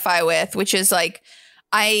identify with, which is like,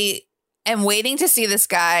 I am waiting to see this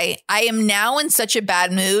guy. I am now in such a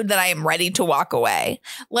bad mood that I am ready to walk away.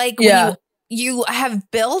 Like, when you have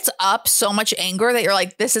built up so much anger that you're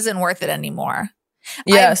like, this isn't worth it anymore.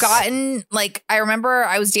 Yes. I've gotten like, I remember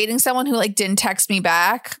I was dating someone who like didn't text me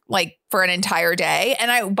back like for an entire day.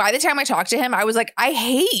 And by the time I talked to him, I was like, I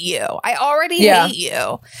hate you. I already hate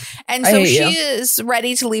you. And so she is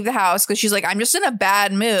ready to leave the house because she's like, I'm just in a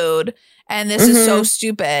bad mood. And this is so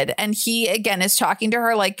stupid. And he, again, is talking to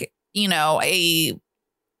her like, you know, a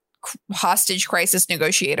hostage crisis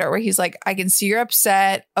negotiator where he's like, I can see you're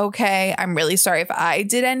upset. Okay, I'm really sorry if I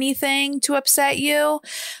did anything to upset you.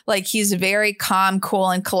 Like, he's very calm,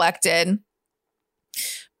 cool, and collected.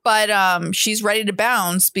 But she's ready to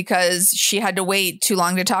bounce because she had to wait too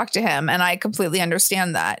long to talk to him. And I completely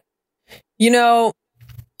understand that. You know,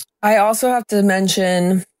 I also have to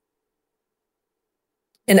mention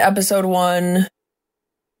in episode 1,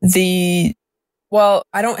 I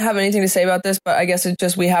don't have anything to say about this, but I guess it's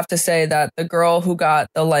just we have to say that the girl who got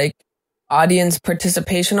the like audience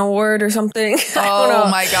participation award or something. Oh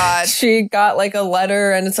my God. She got like a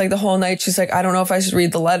letter, and it's like the whole night she's like, I don't know if I should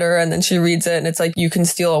read the letter. And then she reads it, and it's like, you can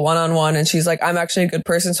steal a one-on-one. And she's like, I'm actually a good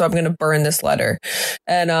person, so I'm going to burn this letter.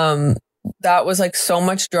 And that was like so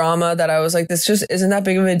much drama that I was like, this just isn't that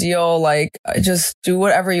big of a deal. Like, just do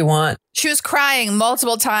whatever you want. She was crying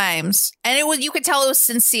multiple times, and you could tell it was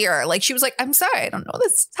sincere. Like, she was like, I'm sorry, I don't know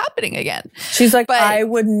this is happening again. She's like, but I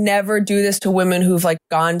would never do this to women who've like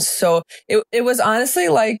gone so, it was honestly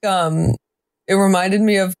like, it reminded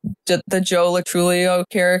me of the Joe Latrulio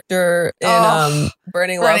character in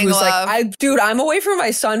Burning Love, who's like, I'm away from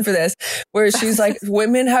my son for this. Where she's like,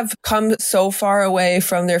 women have come so far away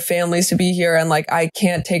from their families to be here, and like, I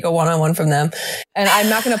can't take a one-on-one from them, and I'm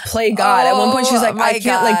not going to play God. At one point, she's like, I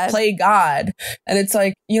can't like play God, and it's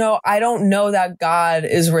like, I don't know that God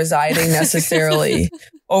is residing necessarily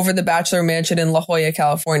over the Bachelor Mansion in La Jolla,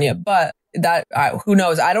 California, but that who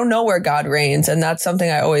knows? I don't know where God reigns, and that's something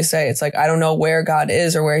I always say. It's like, I don't know where God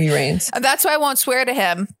is or where he reigns. That's why I won't swear to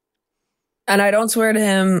him. And I don't swear to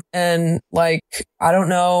him, and like, I don't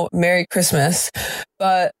know, Merry Christmas.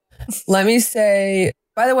 But let me say,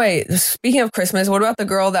 by the way, speaking of Christmas, what about the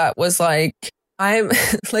girl that was like, I'm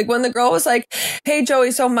like, when the girl was like, hey, Joey,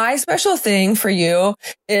 so my special thing for you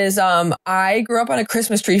is I grew up on a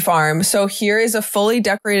Christmas tree farm. So here is a fully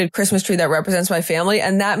decorated Christmas tree that represents my family.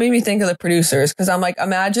 And that made me think of the producers, because I'm like,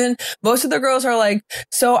 imagine most of the girls are like,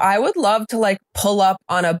 so I would love to like pull up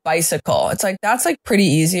on a bicycle. It's like, that's like pretty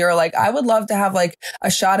easy. Or like, I would love to have like a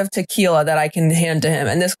shot of tequila that I can hand to him.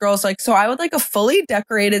 And this girl's like, so I would like a fully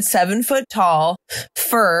decorated 7-foot tall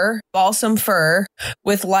balsam fir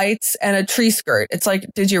with lights and a tree skirt. It's like,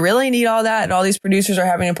 did you really need all that? And all these producers are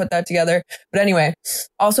having to put that together. But anyway,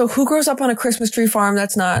 also, who grows up on a Christmas tree farm?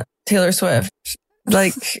 That's not Taylor Swift.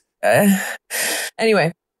 Like,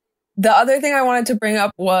 anyway, the other thing I wanted to bring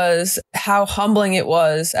up was how humbling it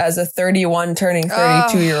was as a 31 turning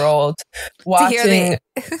 32-year-old watching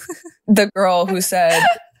the girl who said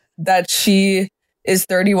that she is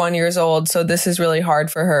 31 years old. So this is really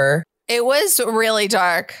hard for her. It was really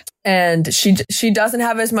dark. And she doesn't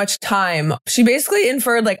have as much time. She basically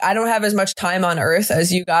inferred like, I don't have as much time on Earth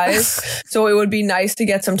as you guys. So it would be nice to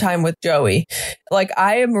get some time with Joey. Like,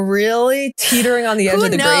 I am really teetering on the edge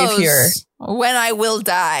of the grave here. When I will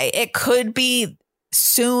die. It could be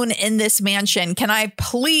soon in this mansion. Can I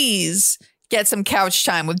please get some couch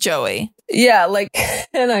time with Joey? Yeah, like,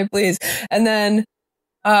 can I please? And then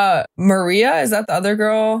Maria, is that the other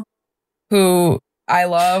girl who I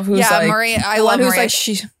love? Who's like, Maria. I love Maria. Like,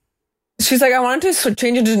 she's like, I wanted to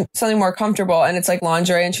change into something more comfortable, and it's like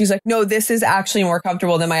lingerie. And she's like, no, this is actually more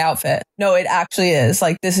comfortable than my outfit. No, it actually is.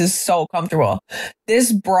 Like, this is so comfortable.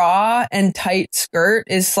 This bra and tight skirt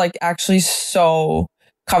is like actually so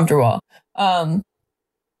comfortable.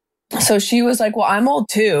 So she was like, well, I'm old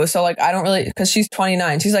too. So like, I don't really, because she's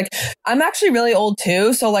 29. She's like, I'm actually really old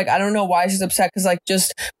too. So like, I don't know why she's upset. Because like,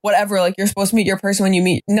 just whatever, like, you're supposed to meet your person when you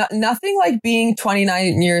meet. Nothing like being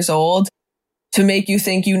 29 years old to make you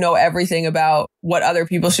think you know everything about what other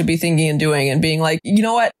people should be thinking and doing, and being like, you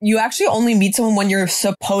know what? You actually only meet someone when you're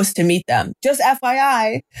supposed to meet them. Just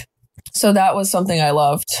FYI. So that was something I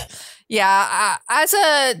loved. Yeah, as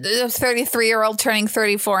a 33-year-old turning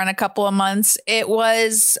 34 in a couple of months, it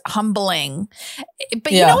was humbling.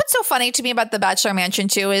 But you know what's so funny to me about the Bachelor Mansion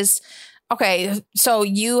too is, okay, so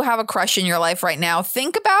you have a crush in your life right now.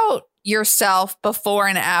 Think about yourself before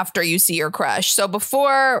and after you see your crush. So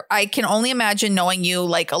before, I can only imagine, knowing you,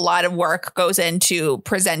 like, a lot of work goes into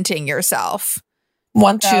presenting yourself.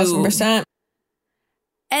 1000%.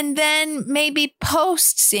 And then maybe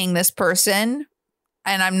post seeing this person,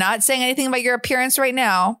 and I'm not saying anything about your appearance right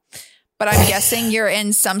now, but I'm guessing you're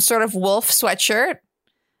in some sort of wolf sweatshirt,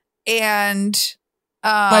 and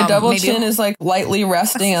my double chin is like lightly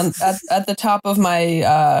resting at the top of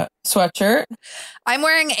my sweatshirt. I'm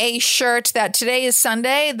wearing a shirt that today is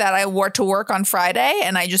Sunday that I wore to work on Friday,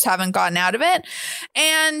 and I just haven't gotten out of it.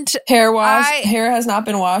 And hair has not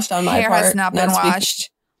been washed on my part. Hair has not been washed.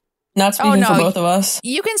 Not speaking for both of us.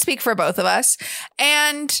 You can speak for both of us.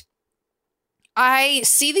 And I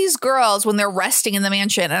see these girls when they're resting in the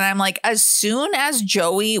mansion, and I'm like, as soon as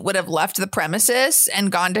Joey would have left the premises and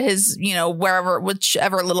gone to his,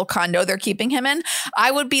 whichever little condo they're keeping him in, I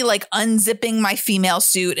would be like unzipping my female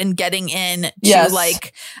suit and getting in to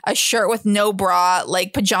like a shirt with no bra,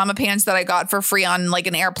 like pajama pants that I got for free on like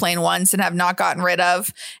an airplane once and have not gotten rid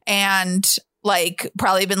of, and like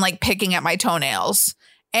probably been like picking at my toenails.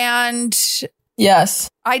 And Yes.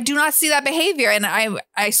 I do not see that behavior. And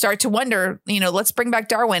I start to wonder, let's bring back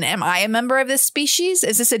Darwin. Am I a member of this species?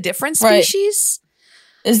 Is this a different species?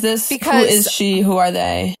 Right. Is this, who is she? Who are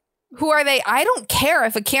they? Who are they? I don't care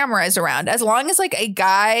if a camera is around. As long as like a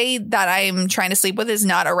guy that I'm trying to sleep with is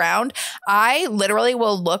not around, I literally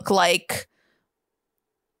will look like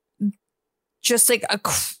just like a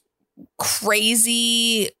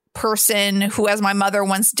crazy person who, as my mother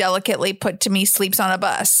once delicately put to me, sleeps on a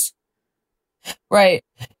bus. Right.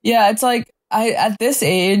 Yeah. It's like at this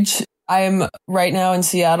age, I'm right now in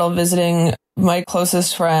Seattle visiting my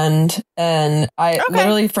closest friend, and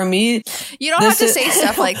literally, for me, you don't have to say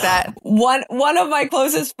stuff like that. One of my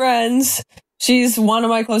closest friends, she's one of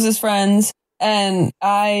my closest friends, and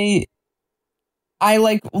I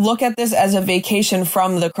like look at this as a vacation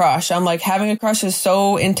from the crush. I'm like, having a crush is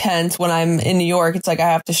so intense when I'm in New York. It's like I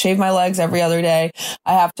have to shave my legs every other day.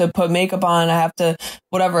 I have to put makeup on. I have to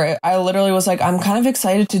whatever. I literally was like, I'm kind of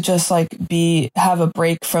excited to just like have a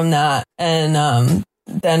break from that, and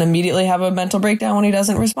then immediately have a mental breakdown when he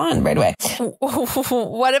doesn't respond right away.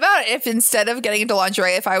 What about if instead of getting into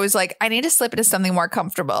lingerie, if I was like, I need to slip into something more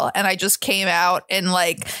comfortable, and I just came out in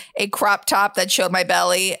like a crop top that showed my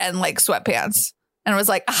belly and like sweatpants? And was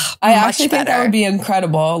like, I actually think that would be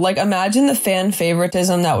incredible. Like, imagine the fan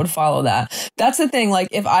favoritism that would follow that. That's the thing. Like,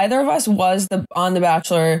 if either of us was on The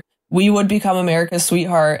Bachelor, we would become America's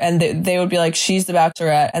sweetheart, and they would be like, she's the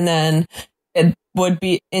Bachelorette. And then it would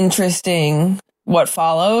be interesting what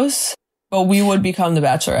follows, but we would become the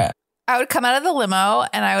Bachelorette. I would come out of the limo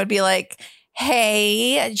and I would be like,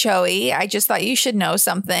 hey, Joey, I just thought you should know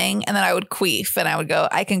something. And then I would queef, and I would go,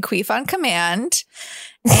 I can queef on command.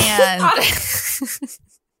 And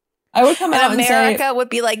I would come out and America would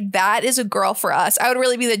be like, that is a girl for us. I would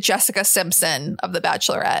really be the Jessica Simpson of the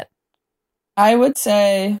Bachelorette. I would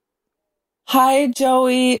say, hi,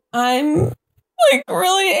 Joey, I'm like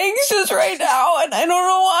really anxious right now, and I don't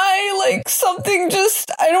know why. Like, something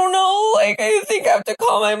just, I don't know. Like, I think I have to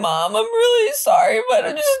call my mom. I'm really sorry, but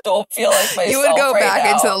I just don't feel like myself. You would go right back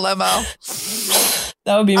now. into the limo.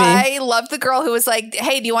 That would be me. I love the girl who was like,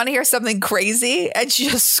 hey, do you want to hear something crazy? And she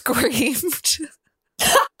just screamed.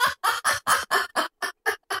 I'm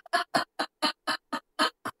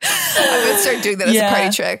going to start doing that as a party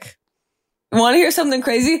trick. Want to hear something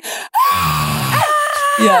crazy?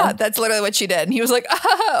 Yeah, that's literally what she did. And he was like,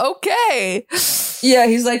 okay. Yeah,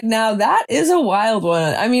 he's like, now that is a wild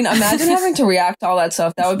one. I mean, imagine having to react to all that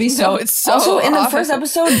stuff. That would be so. No, it's so also, in the awful. first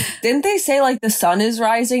episode, didn't they say like the sun is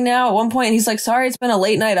rising now at one point? And he's like, sorry, it's been a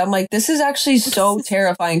late night. I'm like, this is actually so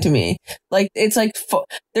terrifying to me. Like, it's like,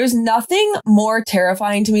 there's nothing more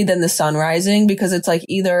terrifying to me than the sun rising, because it's like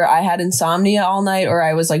either I had insomnia all night or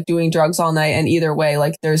I was like doing drugs all night. And either way,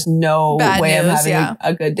 like, there's no way I'm having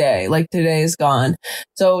a good day. Like, today is gone.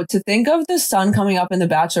 So to think of the sun coming up in the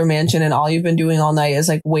Bachelor Mansion and all you've been doing all night is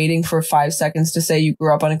like waiting for 5 seconds to say you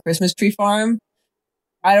grew up on a Christmas tree farm.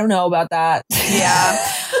 I don't know about that. Yeah.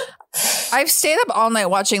 I've stayed up all night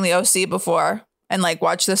watching the OC before and like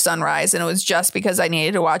watched the sunrise, and it was just because I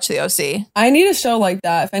needed to watch the OC. I need a show like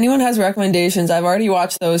that. If anyone has recommendations, I've already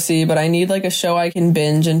watched the OC, but I need like a show I can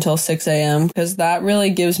binge until 6 a.m. because that really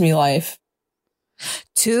gives me life.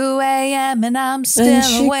 2 a.m. and I'm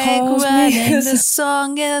still awake running. The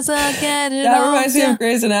song is I get it. That reminds me of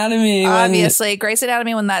Grey's Anatomy. Obviously, Grey's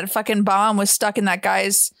Anatomy, when that fucking bomb was stuck in that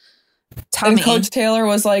guy's tummy. And Coach Taylor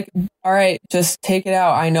was like, all right, just take it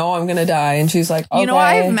out. I know I'm going to die. And she's like, okay. You know,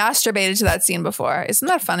 I've masturbated to that scene before. Isn't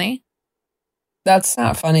that funny? That's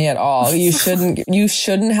not funny at all. You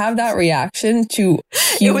shouldn't have that reaction to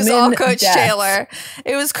human It was all Coach death. Taylor.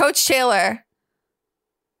 It was Coach Taylor.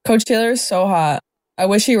 Coach Taylor is so hot. I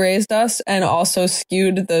wish he raised us and also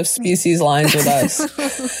skewed the species lines with us.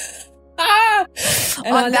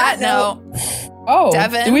 And on that note,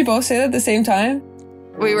 Devin, did we both say that at the same time?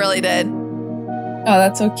 We really did. Oh,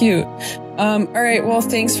 that's so cute. All right. Well,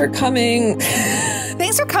 thanks for coming.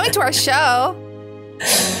 Thanks for coming to our show.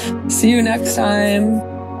 See you next time.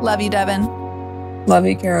 Love you, Devin. Love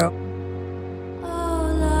you, Carol.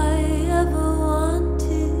 All I ever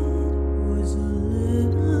wanted was a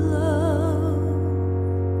little love.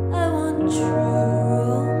 I want true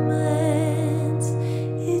romance.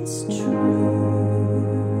 It's true.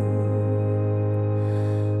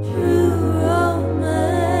 True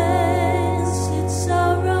romance. It's so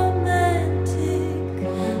romantic.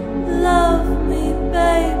 Love me,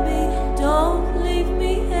 baby. Don't leave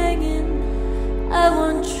me hanging. I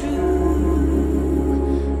want true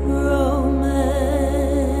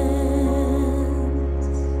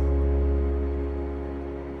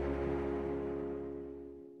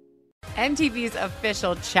MTV's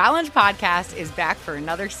official Challenge podcast is back for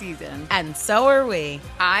another season. And so are we.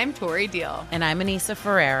 I'm Tori Deal. And I'm Anissa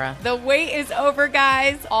Ferreira. The wait is over,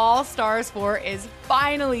 guys. All Stars 4 is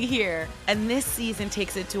finally here. And this season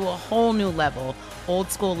takes it to a whole new level.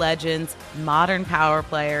 Old school legends, modern power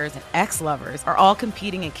players, and ex-lovers are all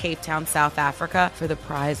competing in Cape Town, South Africa for the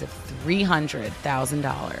prize of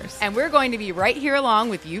 $300,000. And we're going to be right here along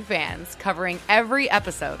with you fans, covering every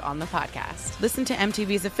episode on the podcast. Listen to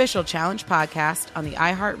MTV's official Challenge podcast on the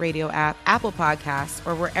iHeartRadio app, Apple Podcasts,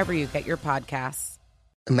 or wherever you get your podcasts.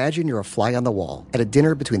 Imagine you're a fly on the wall at a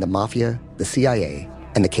dinner between the mafia, the CIA,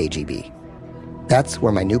 and the KGB. That's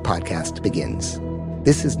where my new podcast begins.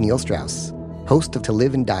 This is Neil Strauss, host of To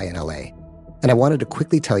Live and Die in LA, and I wanted to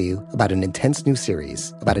quickly tell you about an intense new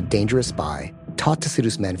series about a dangerous spy taught to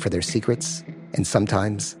seduce men for their secrets and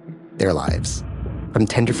sometimes their lives. From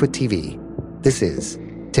Tenderfoot TV, this is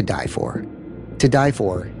To Die For. To Die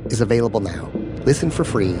For is available now. Listen for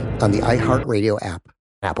free on the iHeartRadio app,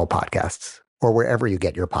 Apple Podcasts, or wherever you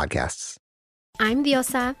get your podcasts. I'm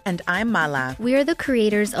Diosa. And I'm Mala. We are the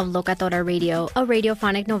creators of Locatora Radio, a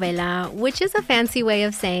radiophonic novela, which is a fancy way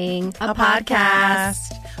of saying a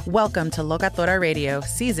podcast. Welcome to Locatora Radio,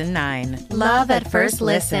 Season 9. Love at first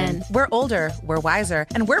listen. We're older, we're wiser,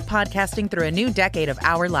 and we're podcasting through a new decade of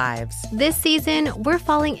our lives. This season, we're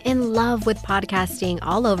falling in love with podcasting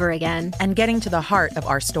all over again. And getting to the heart of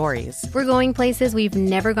our stories. We're going places we've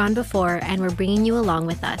never gone before, and we're bringing you along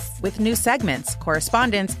with us. With new segments,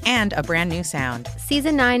 correspondence, and a brand new sound.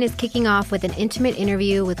 Season 9 is kicking off with an intimate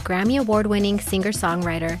interview with Grammy Award-winning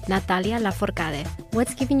singer-songwriter Natalia Lafourcade.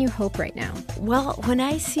 What's giving you hope right now? Well, when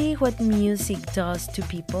I see what music does to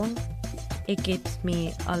people, it gives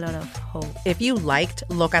me a lot of hope. If you liked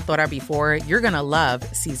Locatora before, you're going to love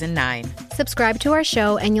Season 9. Subscribe to our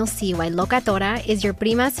show and you'll see why Locatora is your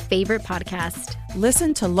prima's favorite podcast.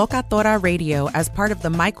 Listen to Locatora Radio as part of the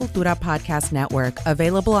My Cultura Podcast Network,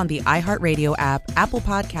 available on the iHeartRadio app, Apple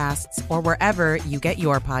Podcasts, or wherever you get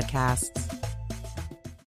your podcasts.